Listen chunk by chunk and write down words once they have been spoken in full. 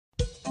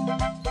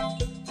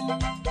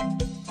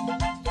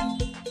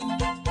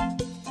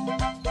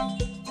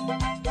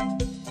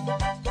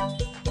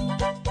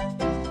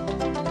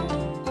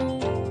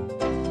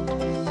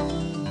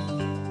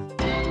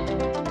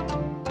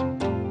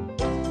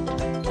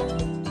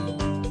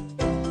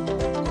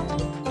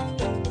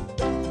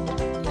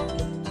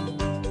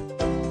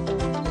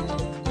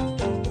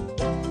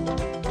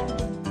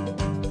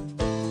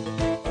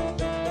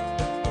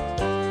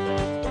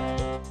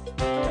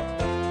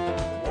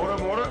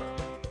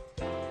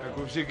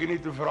Seker nie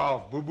te vra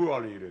of Bobo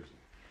al hier is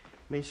nie.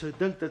 Mense sou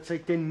dink dat sy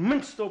ten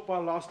minste op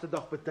haar laaste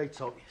dag betyds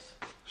sal wees.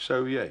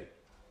 Sou jy?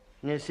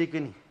 Nee,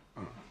 seker nie.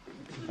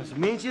 As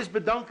mense eens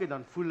bedank het,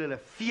 dan voel hulle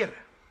vere.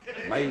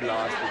 My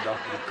laaste dag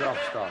by die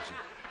kragstasie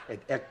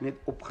het ek net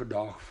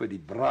opgedaag vir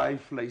die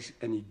braaivleis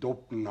en die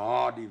dop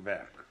na die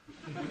werk.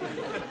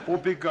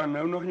 Poppie kan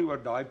nou nog nie oor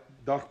daai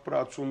dag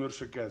praat sonder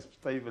sulke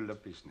stywe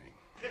lippies nie.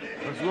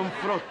 Dis oom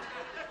Vrot.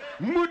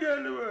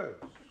 Moedeloos!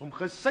 Om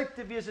gesuip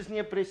te wees is nie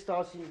 'n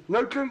prestasie nie.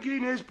 Nou klink jy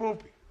nes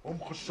Poppie. Om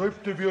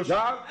gesuip te wees.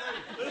 Ja.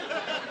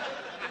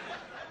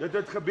 Dit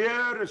het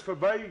gebeur, is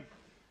verby.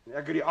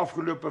 Ek het die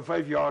afgelope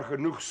 5 jaar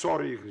genoeg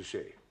sorry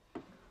gesê.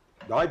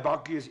 Daai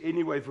bakkie is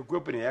anyway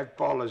verkoop en die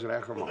hekpaal is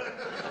reggemaak.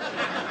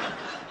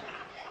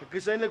 Ek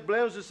is eintlik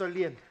bly ons is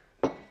alleen.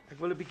 Ek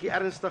wil 'n bietjie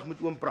ernstig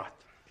met oom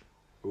praat.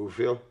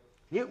 Hoeveel?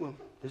 Nee oom,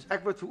 dis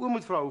ek wat vir oom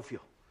moet vra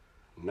hoeveel.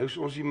 Nou is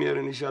ons nie meer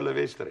in dieselfde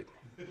wedstryd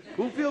nie.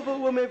 Hoeveel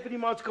wil oom hê vir die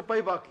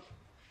maatskappy bakkie?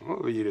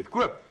 Wil jy dit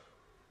koop?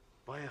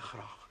 Baie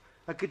graag.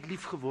 Ek het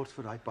lief geword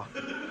vir daai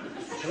bakkie.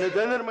 En dit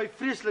hindер my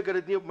vreeslik dat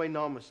dit nie op my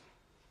naam is nie.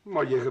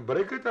 Maar jy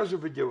gebruik dit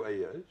asof dit jou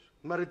eie is.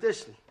 Maar dit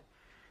is nie.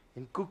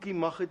 En Koekie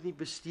mag dit nie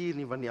bestuur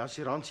nie want die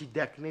assuransie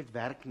dek net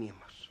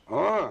werknemers.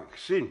 Ek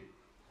sien.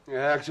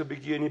 Ja, ek sal 'n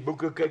bietjie in die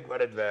boeke kyk wat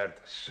dit werd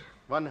is.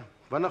 Wanneer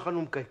gaan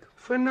hom kyk?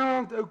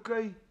 Vanaand,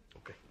 okay.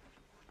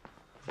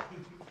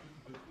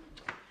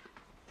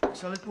 Ek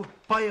sal dit ook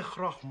baie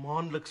graag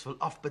maandeliks wil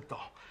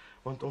afbetaal,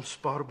 want ons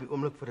spaar op die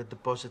oomblik vir 'n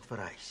deposit vir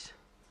huis.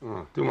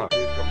 Toe maar. As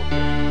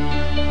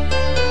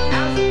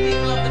the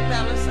people of the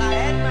palace, I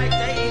had my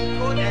day in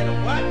court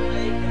and what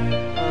later?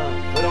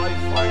 But I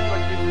find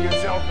what you do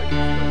yourself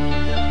again.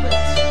 The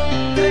prince,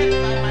 trapped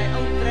by my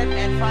own trap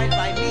and find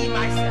by me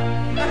myself.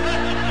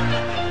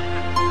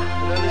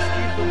 Hulle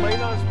stuur vir my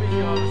na 'n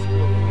spesiale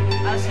skool.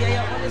 As jy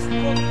 'n honest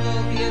kop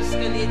wil wees,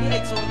 kan jy nie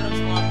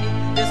uitsonderings maak nie.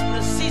 Dis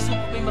presies hoe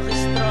op my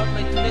magistraat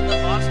my toe net 'n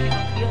waarskuwing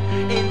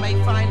gee en my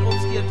fyn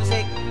opsteur te sê,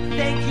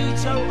 "Thank you,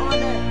 Your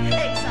Honor.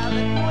 Ek sal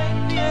dit nooit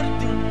weer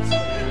doen."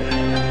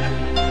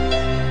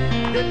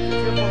 Dit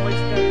is vir my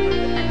stel met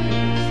 'n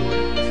acting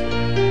story.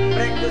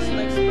 Practice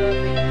makes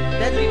perfect.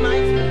 That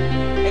reminds me,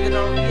 ek het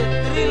al weer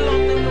 3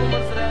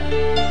 lotto-nommers reg.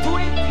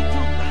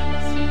 22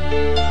 bucks.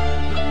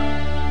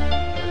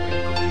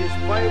 Koekie is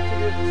baie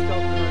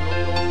teleurgesteld in my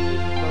lotto.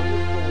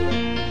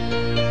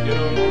 You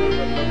know, Lord,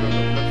 dat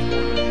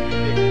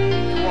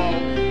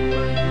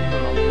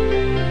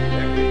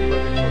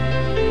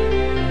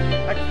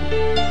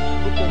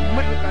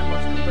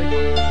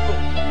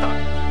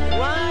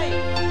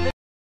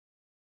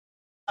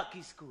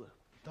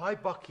Daai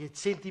bakkie het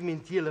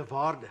sentimentele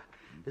waarde.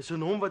 Dis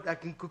in hom wat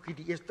ek en Koekie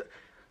die eerste...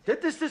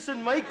 Dit is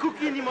tussen my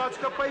Koekie en die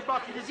maatskappy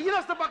bakkie. Dis die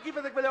enigste bakkie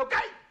wat ek wil hê,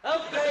 okay?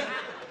 Okay.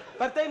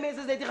 Party mense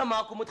is net nie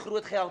gemaak om met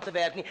groot geld te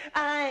werk nie.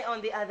 I,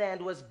 on the other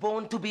hand, was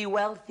born to be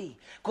wealthy.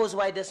 Cause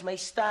why, dis my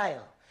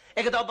style.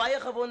 Ek het al baie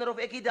gewonder of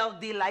ek dalk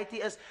die lady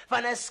is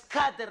van 'n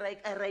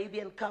skatryk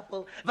Arabian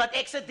couple wat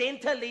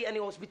accidentally in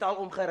die hospitaal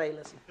omgeruil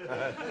is.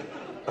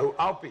 Ou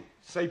Appie,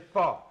 sy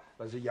pa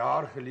was 'n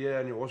jaar gelede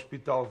in die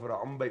hospitaal vir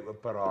 'n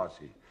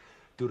amby-operasie.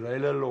 Toe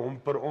ruil hulle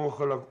hom per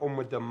ongeluk om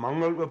met 'n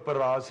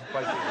mangeloperasie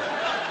pasiënt.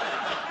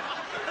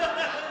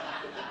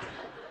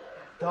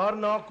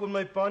 Daarna kon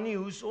my pa nie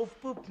hoes of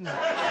poep nie.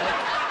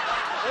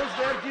 Ons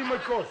werk hier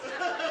met kos.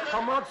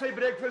 Gaan maak sy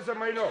breakfast en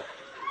my nog.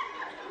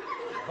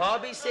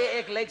 Bobby sê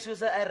ek lyk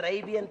soos 'n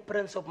Arabian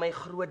prins op my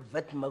groot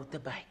wit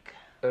motorbike.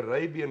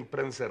 Arabian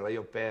prinse ry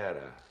op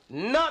perde.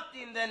 Not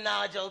in the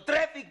Nigel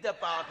Traffic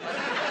Department.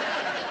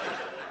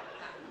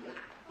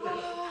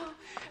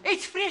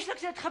 Iets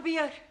vreesliks het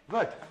gebeur.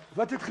 Wat?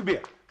 Wat het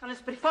gebeur? Kan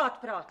ons privaat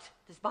praat?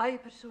 Dis baie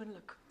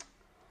persoonlik.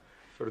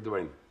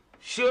 Verdwyn.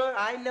 Sure,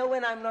 I know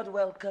when I'm not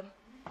welcome.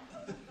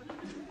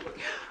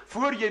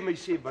 Voor jy my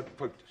sê wat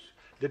fout is.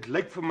 Dit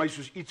lyk vir my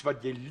soos iets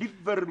wat jy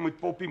liewer met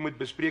Poppie moet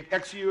bespreek.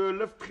 Ek sien jou 'n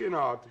lift gee na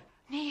haar.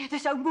 Nee,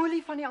 dis ou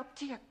Molly van die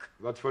apteek.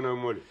 Wat van nou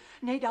Molly?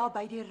 Net daar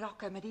by die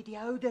rakke met die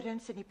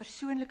deodorants en die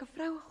persoonlike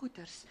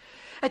vrouegoeders.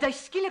 Het hy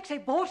skielik sy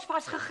bors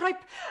vasgegryp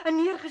en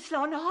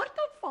neergeslaan 'n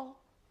hartaanval.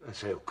 Is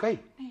sy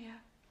okay? Nee,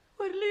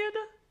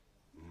 oorlede.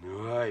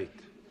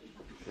 Nooit.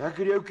 Ek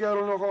het jou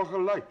kerel nogal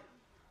gelike.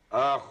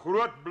 'n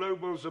Groot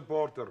Bloubil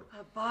supporter.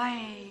 'n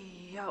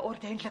Baie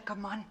ordentlike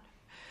man.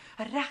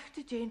 'n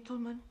Regte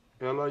gentleman.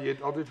 Ella, jy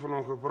het altyd van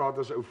hom gepraat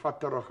as 'n ou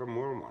vatterige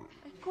Moolman.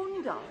 Ek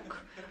kon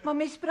dalk, maar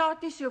mens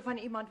praat nie so van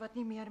iemand wat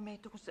nie meer met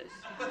ons is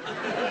nie.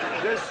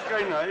 Dis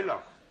skyn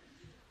heilig.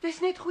 Dis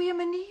net goeie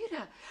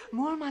maniere.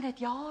 Moolman het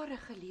jare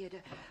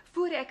gelede,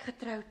 voor ek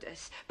getroud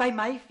is, by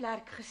my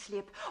vlerk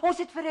gesleep. Ons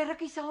het vir 'n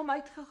rukkie saam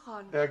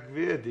uitgegaan. Ek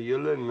weet, die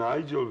hele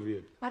Nigel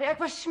weet. Maar ek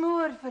was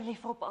smoor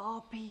verlief op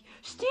Apie.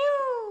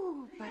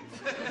 Stupid.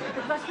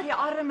 Dit was vir die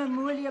arme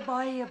Molie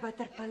baie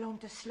bitterpil om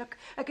te sluk.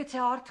 Ek het sy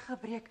hart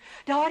gebreek.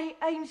 Daardie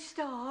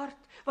einste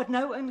hart wat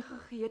nou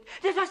ingegee het.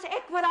 Dit was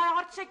ek wat daai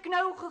hart sy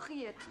knou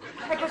gegee het.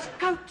 Ek was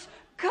koud,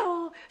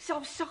 kil,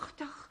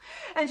 selfsugtig.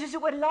 En soos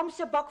 'n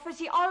oorlamse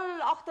bakvisie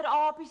al agter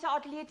Apie se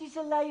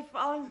atletiese lyf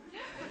aan.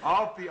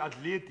 Apie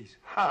atleties.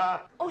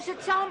 Ons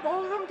het saam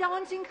ballroom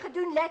dancing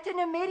gedoen, Latin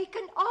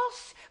American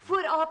as,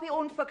 voor Apie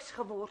onfiks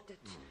geword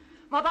het.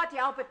 Maar wat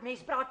help het,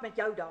 mens praat met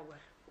jou daaroor.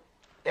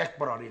 Ek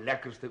praat die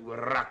lekkerste oor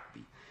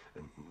rugby,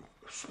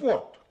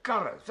 sport,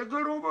 karre,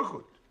 sulke robbe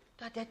goed.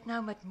 Dat dit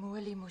nou met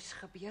Molie moes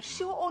gebeur,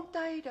 so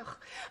ontydig.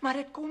 Maar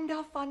dit kom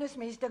daarvan as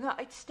mens dinge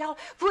uitstel.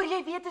 Voor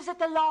jy weet is dit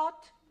te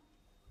laat.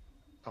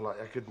 Alla,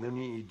 ek het nou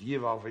nie 'n idee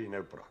waarvan jy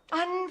nou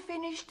praat.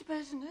 Unfinished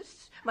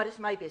business. Maar dis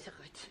my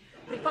besigheid.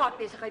 Privaat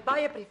besigheid,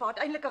 baie privaat,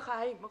 eintlik 'n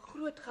geheim, 'n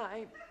groot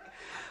geheim.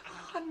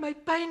 Gaan my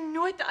pyn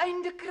nooit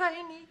einde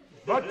kry nie.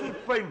 Wat die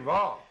pyn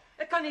waar?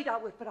 Ek kan nie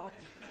daaroor praat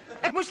nie.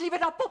 Ek moes liewer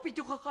na Poppy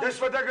toe gegaan. Dis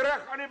wat ek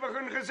reg aan die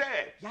begin gesê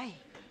het.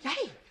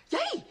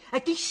 Jy,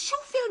 ek het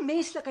soveel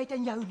menslikheid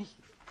in jou nie.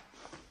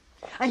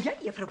 En jy,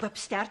 juffrou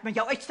Bipstert, met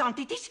jou uitstaand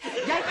tities,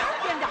 jy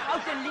gaan eendag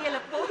oud en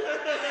lelik word.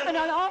 En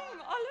dan hang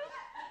alles.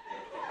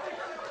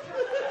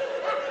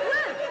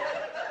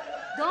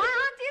 Daai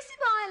aand is nie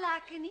baie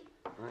lekker nie.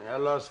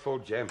 Ella's vol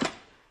jam.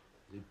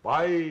 Die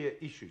baie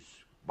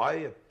issues,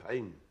 baie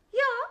pyn.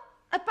 Ja,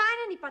 'n pyn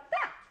in die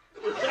patat.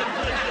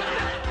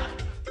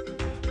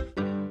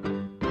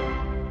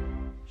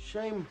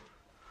 Shame.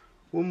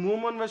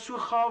 Moolman was so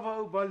gawe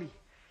ou Wyle.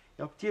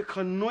 Die apteek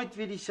gaan nooit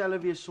weer dieselfde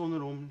wees sonder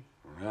hom nie.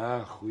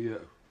 Ja, goeie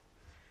ou.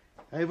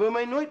 Hy wou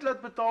my nooit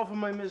laat betaal vir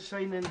my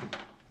medisyne nie.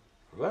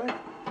 Wat?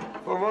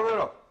 Van wanneer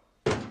af?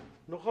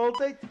 Nog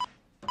altyd.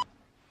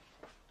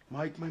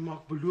 Maar hy het my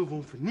maak beloof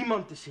om vir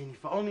niemand te sê nie,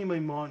 veral nie my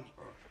ma nie.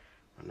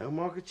 Maar nou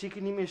maak dit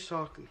seker nie meer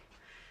saak nie.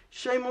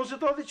 Shame, ons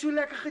het altyd so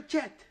lekker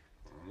gechat.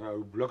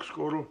 Nou,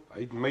 blikskorrel,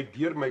 hy het my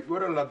deur my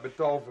ore laat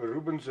betaal vir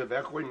Ruben se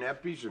weggooi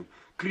nappies en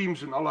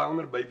creams en alle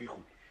ander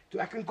babygoed. Toe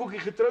ek en Kokkie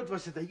getroud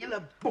was, het 'n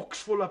hele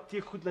boks vol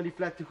apteekgoed na die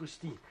flat toe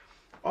gestuur.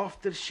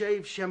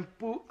 Aftershave,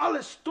 shampoo,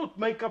 alles tot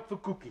make-up vir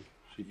Kokkie.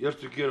 Dis die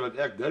eerste keer wat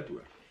ek dit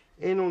hoor.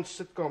 En ons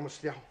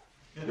sitkamerstel.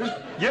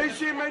 Jy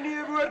sê my nie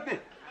 'n woord nie.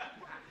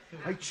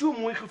 Hy het so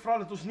mooi gevra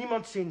dat ons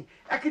niemand sê nie.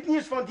 Ek het nie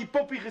eens van die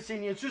poppie gesê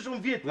nie, en soos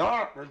hom weet.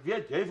 Ja, ek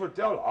weet, jy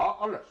vertel haar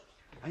alles.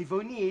 Hy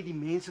wou nie hê die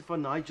mense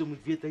van Nigel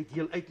moet weet hy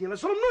deel uit nie. Hulle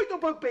sal hom nooit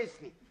ophou pes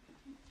nie.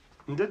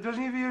 En dit was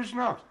nie vir jou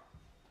snaaks.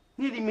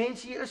 Nee, die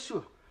mense hier is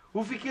so.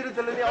 Hoeveel keer het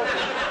hulle nie al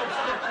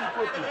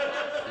opskop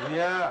nie?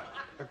 Ja,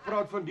 ek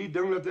praat van die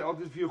ding dat hy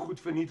altyd vir jou goed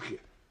verniet gee.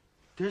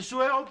 Dis so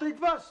hy altyd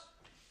was.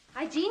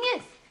 Hy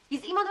genius.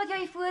 Hier's iemand wat jou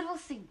hier voor wil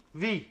sien.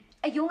 Wie?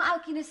 'n Jong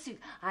ouetjie in 'n soet.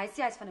 Hy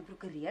sê hy's van 'n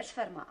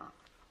prokureursfirma af.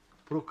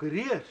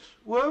 Prokureurs.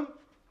 Oom?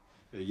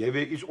 Jy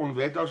weet iets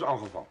onwettigs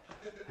aangevang.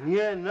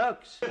 Nee,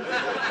 niks.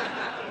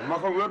 Jy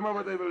mag hom hoor maar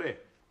wat hy wil hê.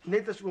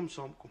 Net as oom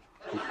saamkom.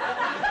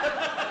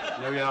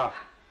 Nou ja,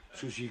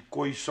 soos die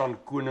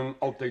Khoisan koning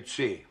altyd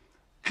sê.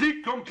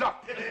 Klik, klom,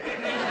 klap.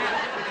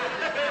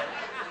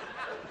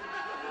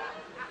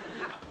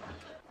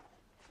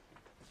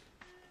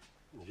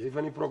 Jy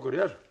van die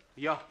prokureur?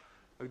 Ja,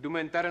 ek doen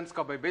my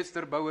internskap by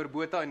Bester Bouwer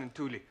Botha en in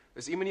Tuli.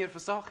 Is u meneer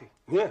Versaghi?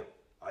 Nee,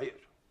 hy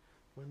is.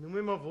 Maar noem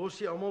my maar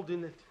Wossie, almal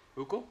doen dit.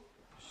 Hoekom?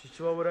 Dis iets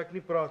waaroor ek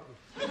nie praat nie.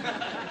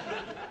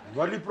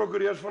 Wat die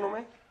prokureurs van hom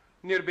hè?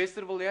 Meneer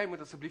Bester wil hy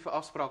moet asseblief 'n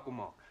afspraak kom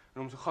maak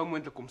en hom so gou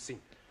moontlik kom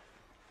sien.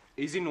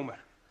 Hier is die nommer.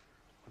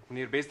 Want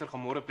meneer Bester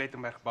gaan môre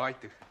Plettenberg Baai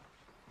toe.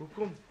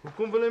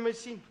 Hoekom wil hy my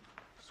sien?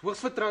 Dis hoogs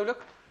vertroulik.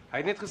 Hy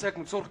het net gesê ek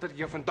moet sorg dat ek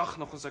jou vandag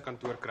nog in sy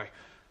kantoor kry.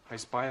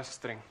 Hy's baie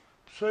streng.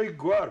 Sy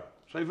gwar.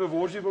 Sy vir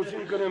Worsie wil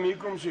sien kan hom hier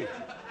kom sien.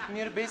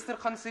 Meneer Bester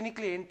gaan sien nie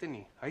kliënte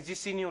nie. Hy's die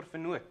senior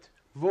vernoot.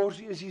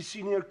 Worsie is die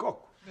senior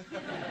kok.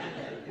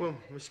 Oom,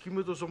 miskien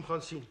moet ons hom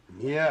gaan sien.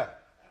 Nee,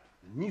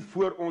 nie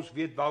voor ons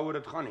weet waaroor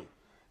dit gaan nie.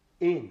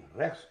 En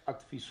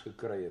regsadvies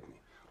gekry het nie.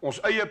 Ons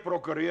eie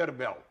prokureur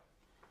bel.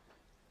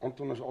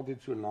 Anton is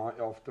altyd so na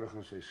 11 terug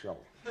in sy sel.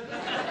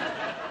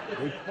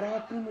 Jy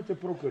praat nie met 'n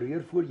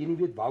prokureur voor jy nie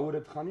weet waaroor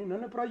dit gaan nie.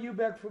 Nou praat jy jou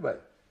bek verby.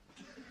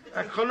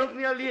 Ek gaan ook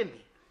nie alleen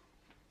nie.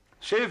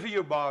 Sê vir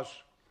jou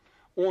baas,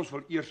 ons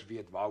wil eers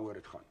weet waaroor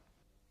dit gaan.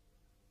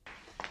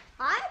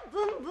 Hi,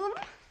 boem boem.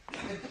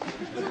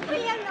 Hoe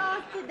is jou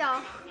laaste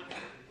dag?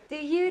 Do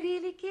you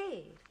really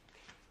care?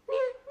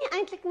 Nee,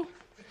 eintlik nie.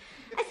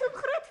 Ek is 'n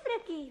groot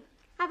frikkie.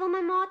 Hy wil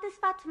my maat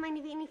vat vir my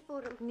nuwe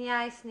uniform. Nee,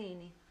 hy's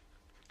nie.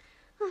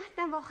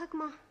 Dan wag ek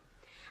maar.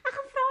 Ek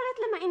gaan vra dat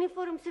hulle my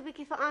uniform so 'n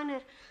bietjie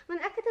verander,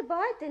 want ek het 'n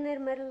baie dunner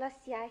middel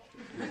as jy.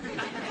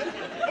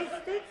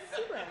 Is dit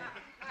so?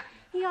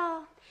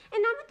 Ja,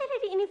 en dan moet hulle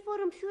die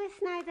uniform so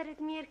sny dat dit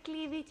meer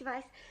cleavage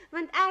wys,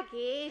 want ek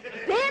het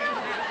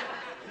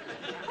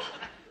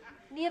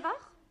Nee,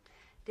 wag.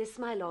 Dis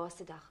my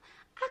laaste dag.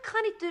 Ek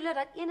gaan nie toelaat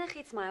dat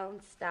enigiets my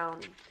ontstel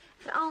nie.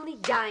 Veral nie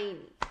jy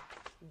nie.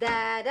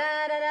 Da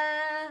da da da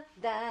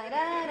da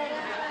da da.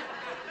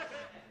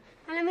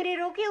 Hulle moet die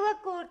rokkie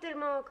ook korter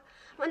maak,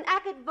 want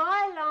ek het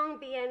baie lang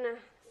bene,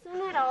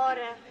 sonder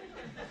hare.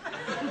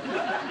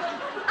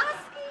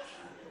 Askies,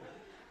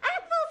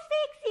 ek wil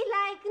sexy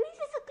lyk, nie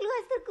soos 'n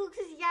kloosterkoek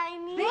soos jy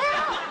nie.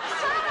 Beryl,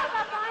 shut up,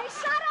 papai,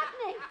 shut up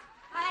net.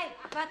 Hey,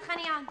 wat gaan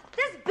nie aan?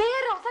 Dis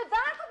Beryl, sy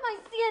werk op my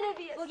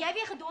senuwees. Wil jy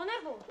weer gedonder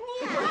word?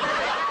 Nee.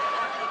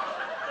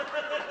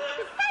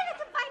 Dis sy wat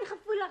so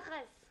pyngevoelig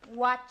is.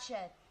 Watch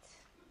it.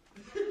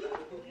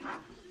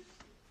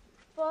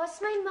 Waar's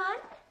my man?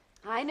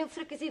 Hy nou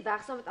frik is hy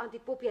weg saam met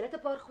Antipop. Jy het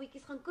 'n paar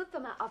goedjies gaan koop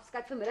vir my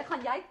afskeid vanmiddag.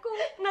 Gaan jy kom?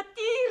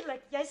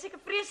 Natuurlik. Jy's seker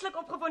vreeslik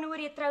opgewonde oor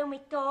jy trou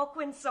met Taco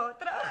en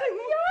Saterdag.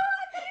 Ja,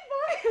 dit is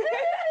baie.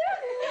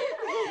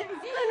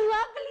 En hoe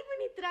appel jy van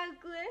die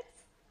troukoors?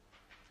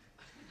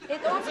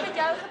 Het ons met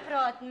jou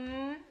gepraat,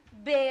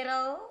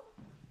 Beryl?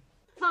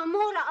 Van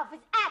môre af is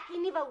ek die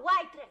nuwe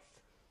waitress.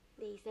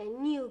 There's a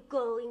new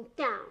girl in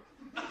town.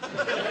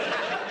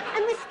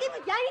 En miskien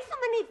moet jy nie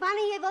sommer net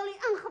wanneer jy wil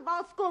hier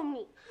ingewals kom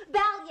nie.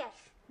 Bel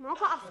eers. Maak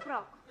 'n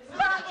afspraak.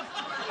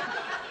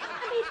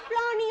 En jy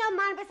plan nie jou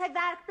man by sy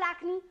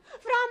werkplek nie.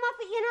 Vra maar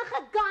vir enige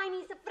guy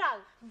nie se vrou.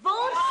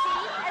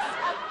 Worsie is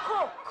 'n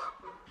kok.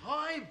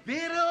 Hi,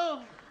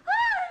 Beryl.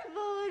 Hi,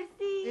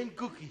 Worsie. En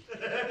Koekie.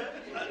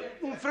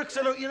 Oom Frik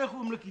sal nou enige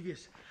oomblikie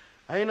wees.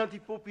 Hy en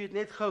Antipoppie het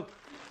net gou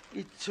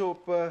iets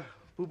op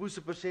Bobo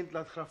se persent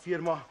laat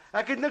graveer, maar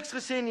ek het niks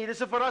gesê nie.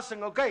 Dis 'n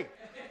verrassing, okay?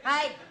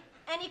 Hey,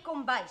 in die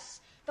kombuis.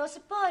 Daar's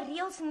 'n paar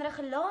reëls en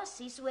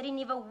regulasies oor die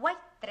nuwe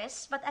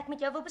waitress wat ek met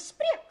jou wil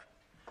bespreek.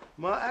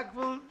 Maar ek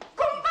wil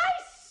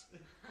Kombuis!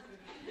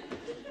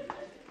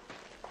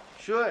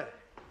 Sure.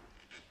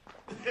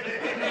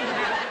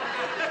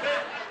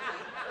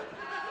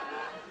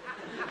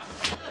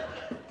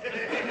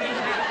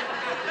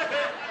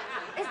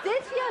 Is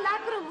dit vir jou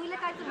lekker om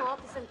moeilikheid te maak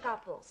tussen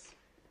couples?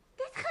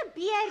 Dit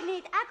gebeur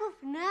net. Ek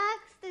hoef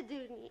niks te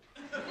doen nie.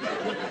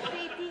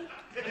 Betty.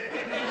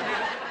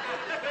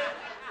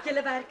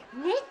 Julle werk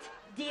net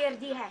deur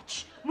die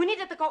hatch. Moenie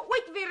dat ek haar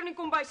ooit weer in die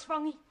kombuis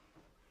vang nie.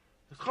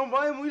 Dit gaan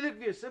baie moeilik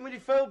wees. Sy moet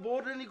die vuil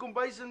borde in die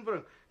kombuis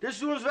inbring.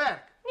 Dis hoe ons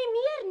werk. Nie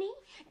meer nie,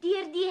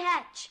 deur die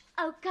hatch.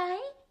 Okay?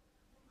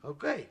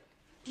 Okay.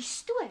 Die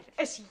stoor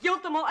is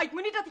heeltemal uit.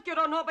 Moenie dat ek jou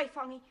daar naby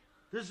vang nie.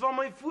 Dis waar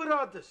my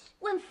voorraad is.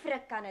 Oom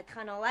Frik kan dit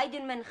gaan haal. Hy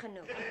doen min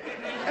genoeg.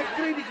 Ek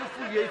kry die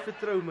gevoel jy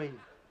vertrou my nie.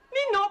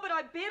 Nie naby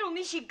daai Beryl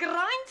nie, she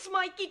grinds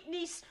my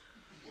kidneys.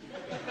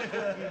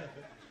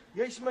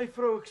 Jy's my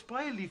vrou, ek's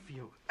baie lief vir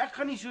jou. Ek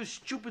gaan nie so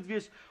stupid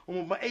wees om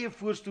op my eie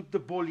voorstoep te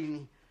bollie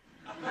nie.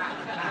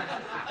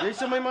 Jy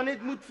sal my maar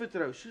net moet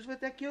vertrou, soos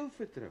wat ek jou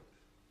vertrou.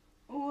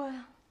 O,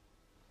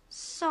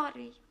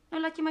 sorry.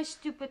 Nou laat jy my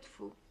stupid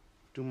voel.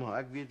 Toe maar,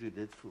 ek weet hoe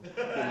dit voel.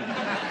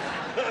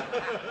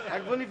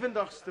 Ek wil nie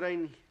vandag strei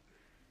nie.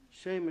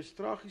 Shame is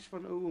tragies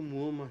van ouwe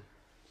Moolman.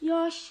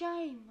 Ja,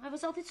 shame. Hy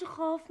was altyd so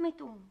gaaf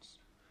met ons.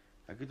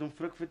 Ek het hom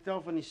Frik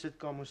vertel van die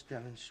sitkamerstel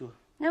en so.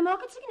 Nou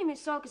maak dit seker nie meer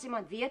saak as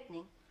iemand weet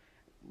nie.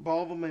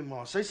 Behalwe my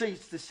ma, sy sê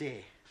iets te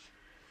sê.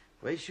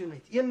 Wys jou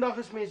net, eendag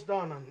is mens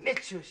daar dan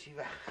net soos hy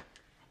weg.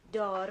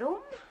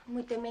 Daarom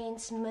moet 'n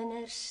mens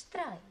minder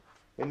stry.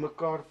 En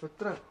mekaar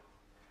vertrou.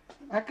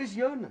 Ek is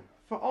joune,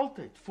 vir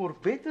altyd, for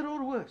better or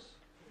worse.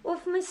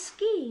 Of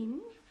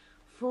miskien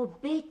for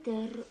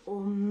better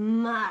or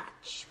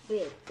much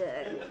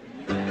better.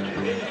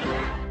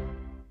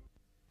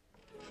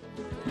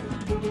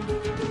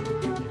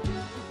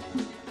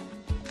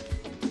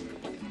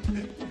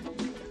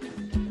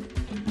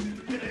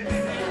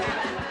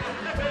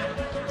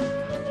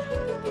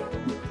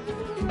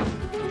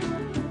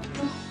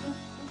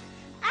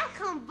 Ek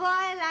gaan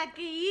baie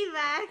lekker hier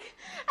werk.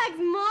 Ek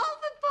mal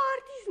vir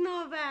parties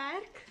na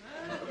werk.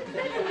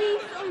 Dit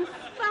is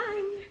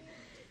ontspan.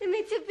 En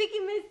met so 'n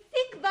bietjie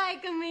musiek by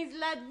kan mens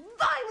laat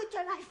waai met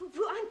jou lyf op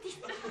anties.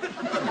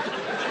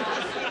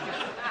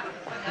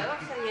 Nou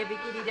sal jy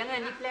bietjie die dinge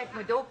in die plek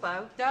moet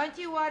dophou. Don't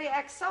you worry,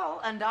 ek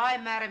sal en daai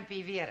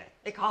mermpie weer het.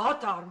 Ek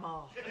haat haar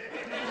ma.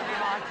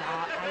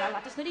 Ja,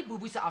 laat ons nou die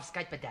Bobo se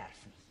afskeid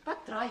bederf nie.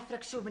 Wat draai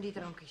Frik so met die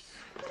drankies?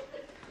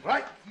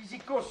 Right, hier is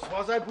die kos,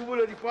 waar sy boebel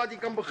dat die party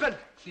kan begin.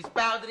 She's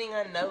powdering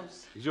her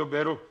nose. Hierso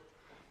Beryl.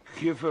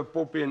 Gee vir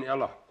Poppy en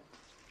Ella.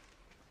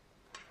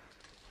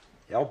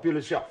 Help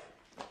julle self.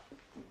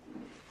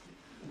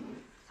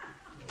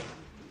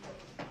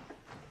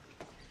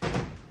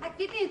 Ek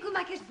weet nie hoekom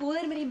ek eers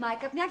boer met die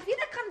make-up nie. Ek weet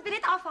ek gaan dit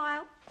net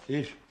afhaal.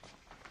 Hier.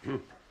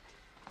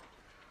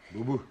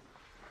 Bobo.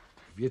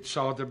 Weet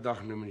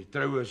Saterdag nou met die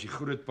troue is die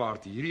groot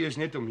party. Hierdie is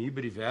net om hier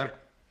by die werk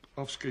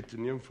afskeid te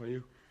neem van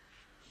jou.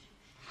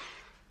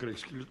 Kry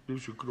skielik nou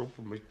so krop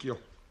op my keel.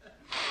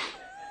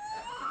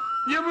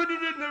 Jy moet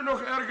dit nou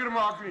nog erger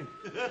maak nie.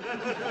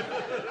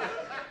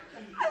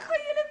 Ek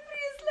gaan julle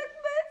vreeslik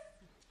mis.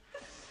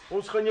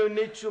 Ons gaan jou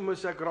net so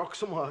mis, ek raak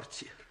sommer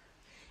hartseer.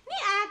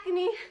 Nie ek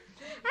nie.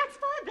 Ek's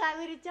baie bly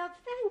oor die job.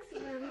 Thanks,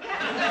 man.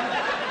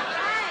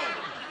 Hey,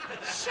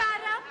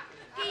 shut up.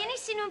 Kan jy nie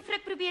sien hoe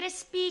Frik probeer 'n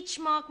speech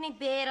maak nie,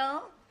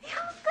 Beryl? Ja,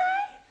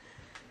 okay.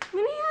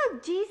 Moenie jou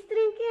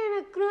G-stringie en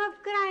 'n knoop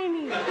kry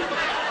nie.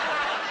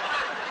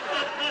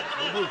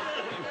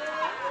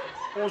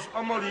 Ons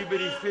almal hier by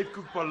die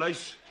Vetkoek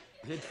Paleis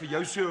het vir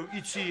jou so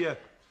ietsie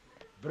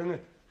bring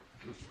dit.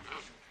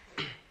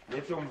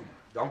 Net om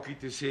dankie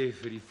te sê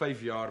vir die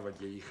 5 jaar wat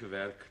jy hier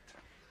gewerk het.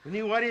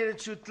 Moenie worry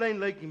dit so klein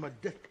lyk nie, maar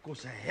dit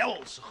kos 'n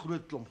helse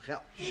groot klomp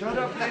geld. Shut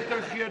up net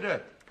en gee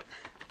dit.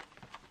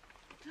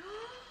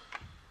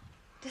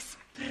 Dis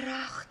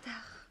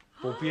pragtig.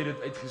 Poppie het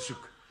dit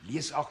uitgesoek.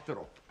 Lees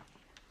agterop.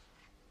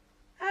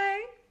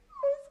 Hey,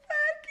 ons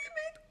werk hier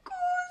met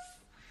kos.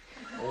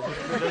 Ons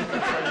gedink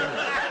dit sal jou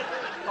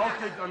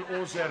altyd aan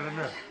ons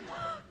herinner.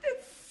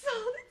 Dit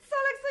sal ek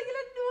sal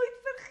julle nooit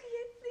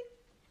vergeet nie.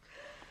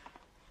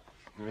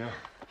 Ja.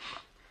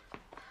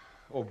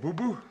 Op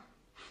Boeboe,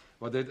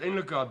 wat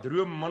uiteindelik haar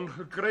droomman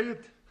gekry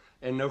het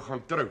en nou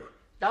gaan trou.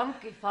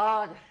 Dankie,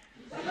 Vader.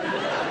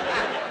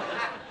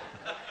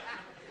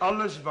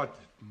 Alles wat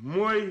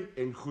mooi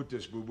en goed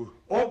is, Boeboe.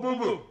 Op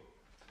Boeboe.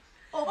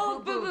 Op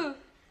Boeboe.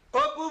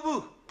 Op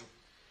Boeboe.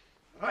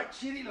 Right,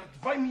 Siri, laat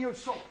wy my jou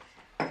song.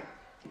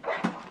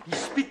 Die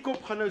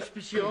spietkop gaan nou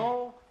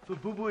spesiaal vir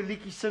Bobo 'n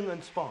liedjie sing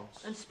in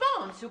Spaans. In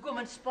Spaans? Hoekom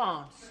in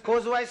Spaans?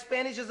 Cause why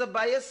Spanish is a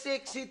baie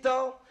sexy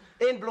taal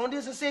en Blondie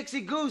is 'n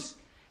sexy goose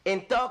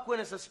en Taquin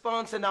is 'n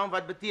Spaanse naam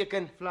wat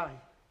beteken Fly.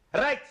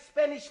 right,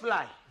 Spanish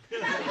fly.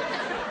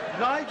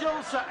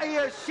 Nigel se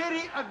eie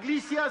Sherry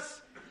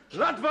Iglesias,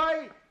 laat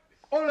wy,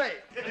 ole.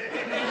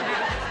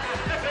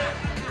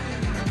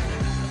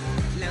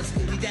 La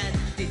oscuridad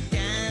te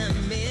da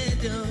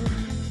miedo.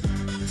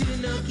 Tú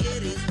no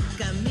quieres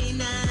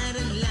caminar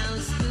en la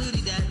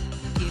oscuridad.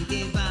 ¿Quién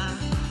te va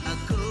a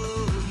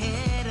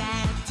coger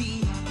a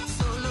ti?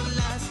 Solo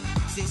las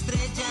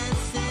estrellas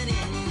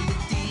serán de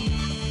ti.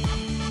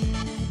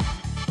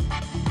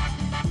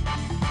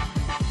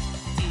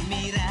 Si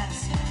miras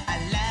a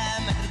la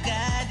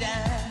madrugada,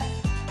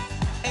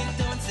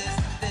 entonces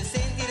te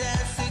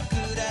sentirás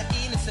segura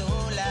y no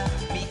sola.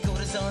 Mi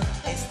corazón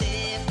está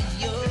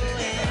frío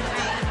en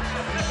ti.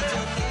 Y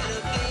yo quiero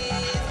que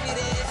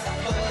mires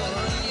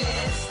hoy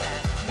esta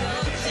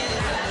noche,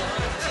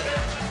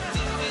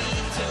 tú y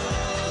yo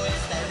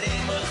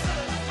estaremos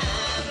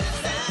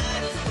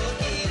abrazados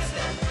porque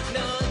esta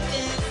noche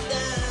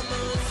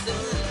estamos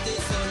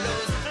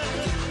solos,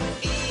 tú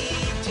y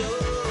yo.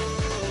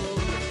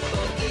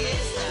 Porque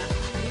esta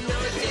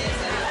noche es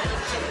la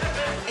noche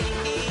en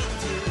que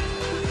tú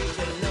y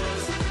yo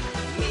nos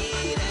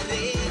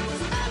miraremos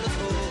a los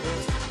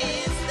ojos.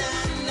 Esta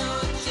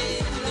noche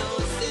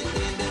nos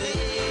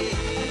entenderemos.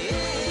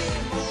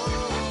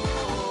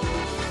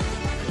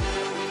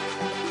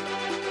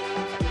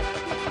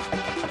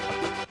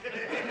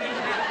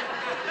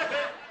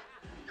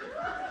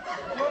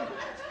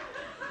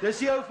 Dis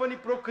die ou van die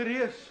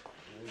prokureurs.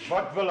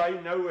 Wat wil hy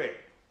nou hê?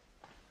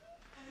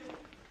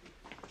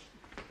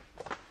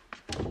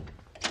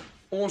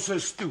 Ons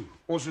is toe.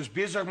 Ons is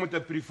besig met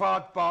 'n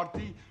privaat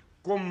party.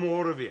 Kom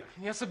môre weer.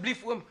 Nee,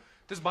 asseblief oom,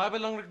 dit is baie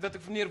belangrik dat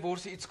ek vir meneer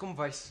Worsie iets kom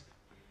wys.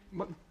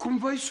 Maar kom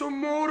wys hom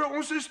môre,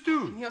 ons is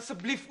toe. Nee,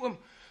 asseblief oom.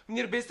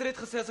 Meneer Bester het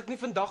gesê as ek nie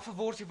vandag vir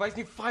Worsie wys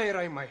nie, fire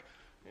hy my.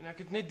 En ek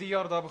het net die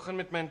jaar daar begin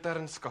met my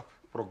internskap.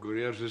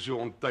 Prokureurs is so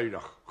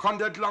ontydig. Gaan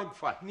dit lank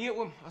vat? Nee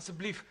oom,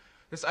 asseblief.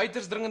 Dis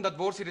uiters dringend dat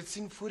Worsie dit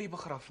sien voor die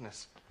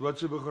begrafnis. Wat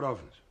se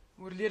begrafnis?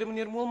 Oorlede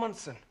meneer Moolman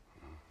se.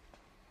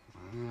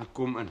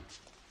 Kom in.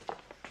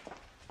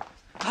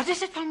 Wat is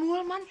dit van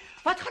Moolman?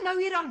 Wat gaan nou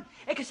hier aan?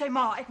 Ek is sy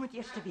ma, ek moet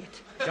eers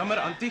weet. Jammer,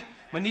 Antie,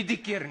 maar nie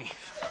die keer nie.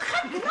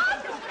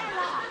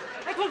 Ella,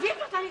 ek wil weet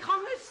wat aan die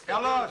gang is.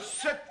 Ella,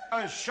 sit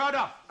en shut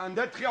up. En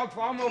dit geld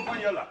vir almal van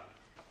julle.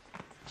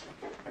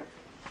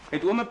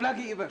 Het oom 'n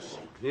plekkie iewers?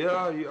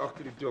 Ja, hier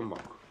agter die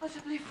toonbank.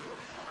 Asseblief.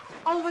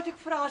 Al wat ek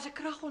vra is 'n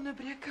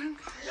kragonderbreking.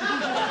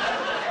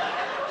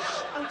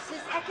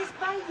 Oudsis, ek is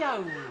by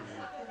jou.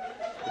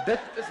 Dit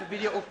is 'n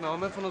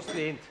video-opname van ons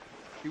kliënt,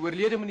 die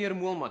oorlede meneer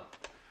Moolman.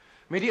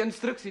 Met die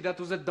instruksie dat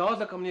ons dit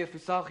dadelik aan meneer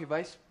Visagie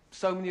wys,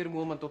 sou meneer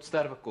Moolman tot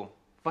sterwe kom,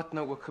 wat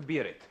nou ook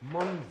gebeur het.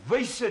 Man,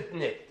 wys dit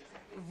net.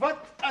 Wat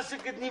as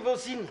ek dit nie wil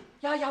sien?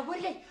 Ja, hoor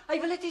jy? Hy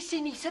wil dit nie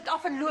sien nie. Sit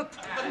af en loop.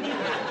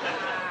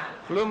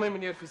 Glo my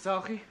meneer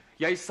Visagie,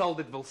 jy sal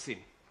dit wil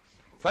sien.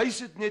 Wys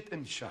dit net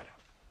in shut up.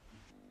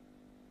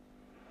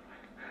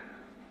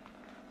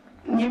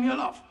 Neem jou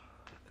af.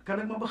 Kan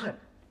ek maar begin?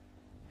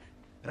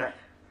 Reg.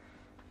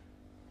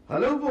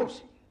 Hallo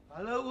Worsie.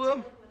 Hallo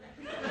oom.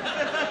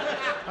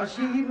 As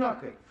jy hierna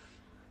kyk,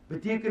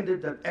 beteken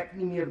dit dat ek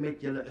nie meer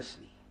met julle is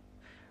nie.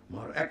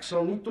 Maar ek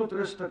sal nie tot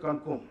ruste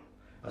kan kom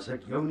as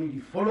ek jou nie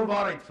die volle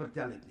waarheid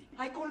vertel het nie.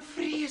 Hy kon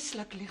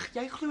vreeslik lieg.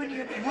 Jy glo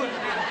nie 'n woord.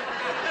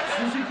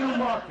 Soos ek jou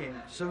maak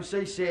ken, sou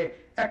sy sê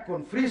ek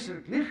kon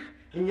vreeslik lieg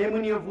en jy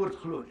moenie 'n woord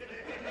glo nie.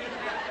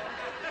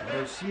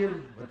 Nou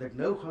seun, wat ek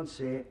nou gaan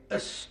sê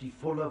is die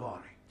volle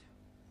waarheid.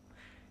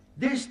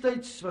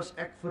 Destyds was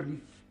ek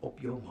verlief op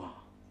jou ma.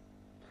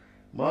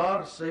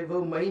 Maar sy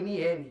wou my nie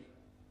hê nie.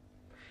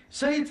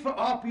 Sy het vir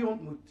Apie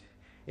ontmoet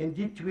en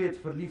die twee het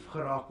verlief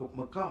geraak op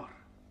mekaar.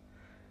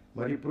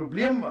 Maar die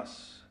probleem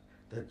was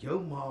dat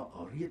jou ma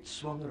alreeds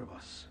swanger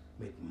was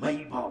met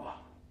my baba.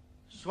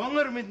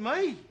 Swanger met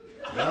my?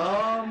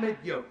 Ja, met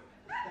jou.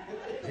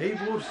 Jy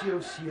word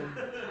jou seun,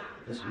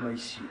 is my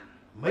seun,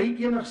 my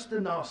enigste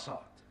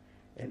nasaad.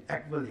 En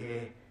ek wil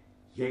hê,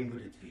 jy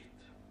moet dit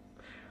weet.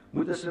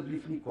 Moet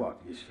asseblief nie kwaad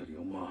wees vir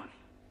jou ma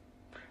nie.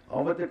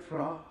 Al wat ek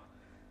vra,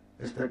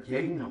 is dat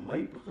jy na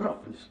my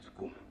begrafenis toe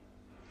kom.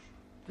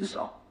 Dis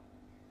al.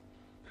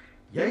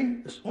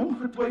 Jy is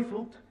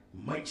ongetwyfeld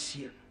my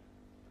seun.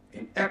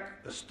 En ek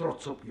is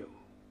trots op jou.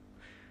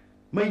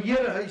 My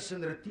herehuis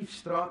in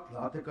Retiefstraat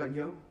laat ek aan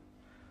jou.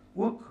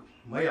 Ook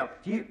my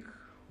apteek,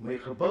 my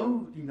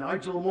gebou, die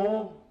Nigel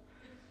Mall,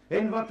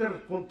 en watter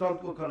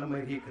kontant ook al in my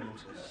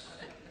rekenings is.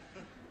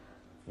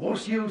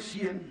 Word jou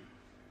seun,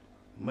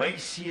 my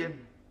seun,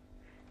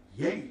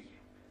 jy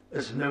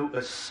is nou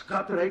 'n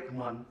skatryk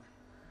man.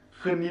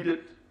 Geniet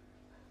dit.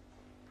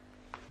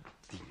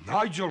 Die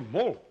Nigel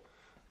Mall,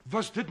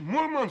 was dit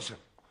Moolman se?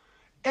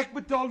 Ek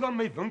betaal dan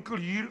my winkel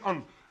hier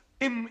aan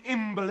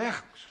MM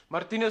Beleggings.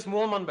 Martinus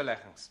Moolman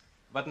Beleggings,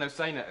 wat nou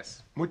syne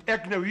is. Moet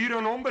ek nou hier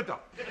aan hom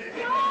betaal?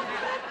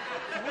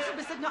 Ons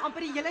besit nou amper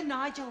die hele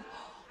Nigel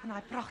in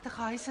daai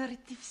pragtige huis in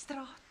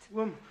Retiefstraat.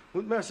 Oom,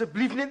 moet my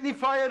asseblief net nie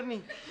fire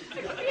nie.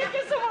 Ek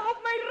is so op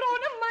my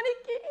ronde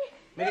mannetjie.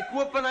 Met die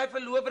koop van hy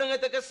verlobering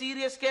het ek 'n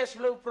serious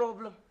cashflow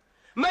problem.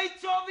 My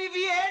Chovi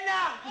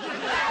Vienna!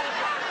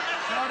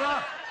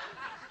 Sarah,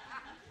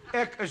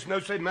 ek is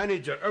nou sy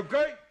manager,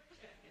 okay?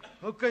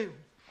 Okay.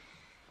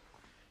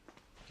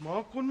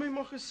 Maar kon my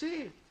maar gesê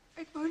het.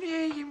 Ek wou nie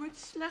hê jy moet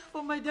sleg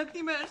van my dink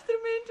nie, my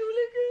instrument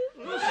hoelik is.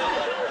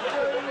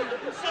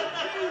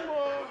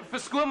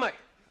 Verskoon my,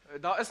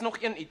 daar is nog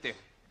een item.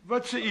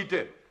 Wat se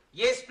item?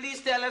 Yes,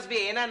 please tell us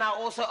Vienna now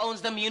also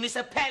owns the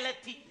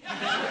municipality.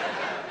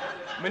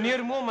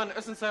 Meneer Moolman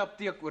is in sy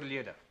apteek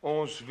oorlede.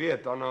 Ons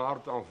weet aan 'n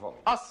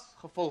hartaanval. As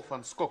gevolg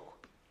van skok.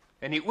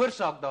 En die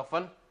oorsaak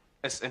daarvan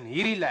is in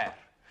hierdie leer.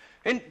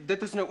 En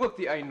dit is nou ook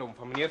die eiendom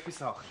van meneer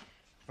Visagie.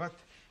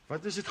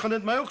 Wat is dit? Gaan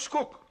dit my ook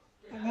skok?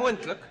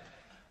 Moontlik,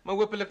 maar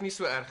hopelik nie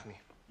so erg nie.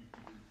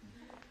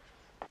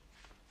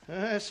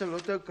 Is 'n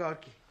lotto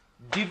kaartjie.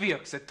 Die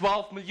week se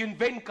 12 miljoen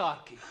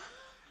wenkaartjie.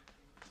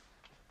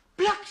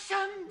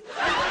 Bliksem!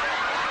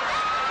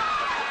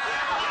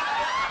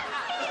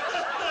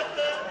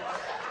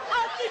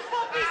 Attie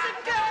Poppy se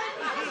kind.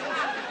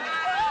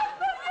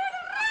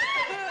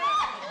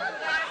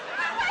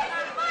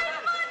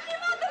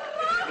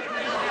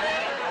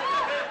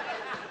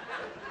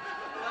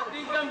 I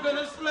think I'm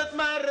gonna slit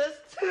my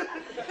wrist.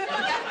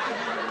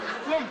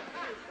 Kom,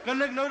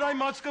 kan ek nou daai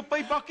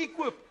maatskappy bakkie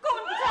koop?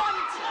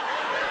 Kontant.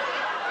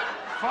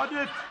 Vat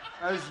dit,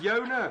 is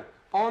joune.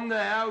 On the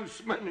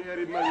house, meneer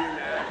die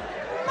miljonair.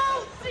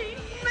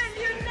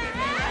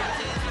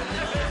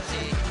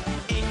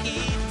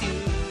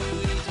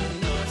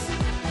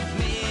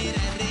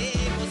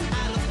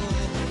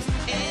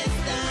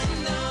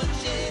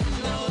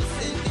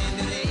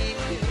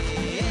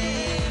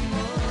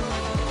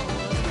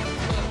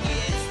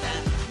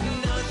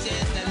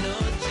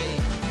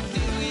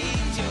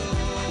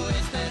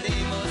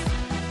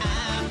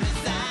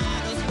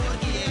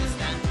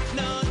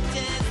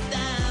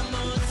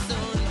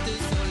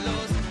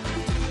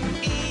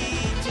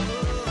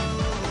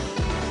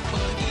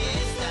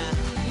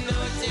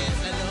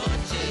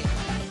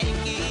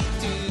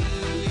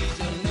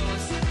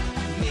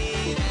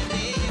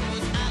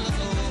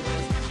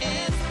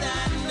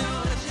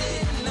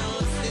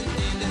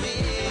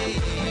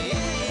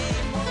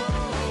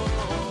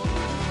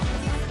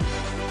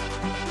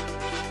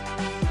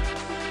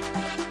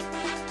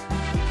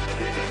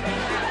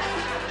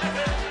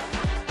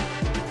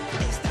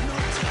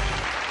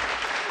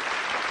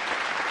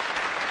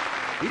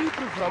 Hierdie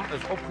program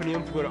is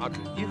opgeneem voor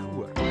Ateljee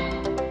Gehoor.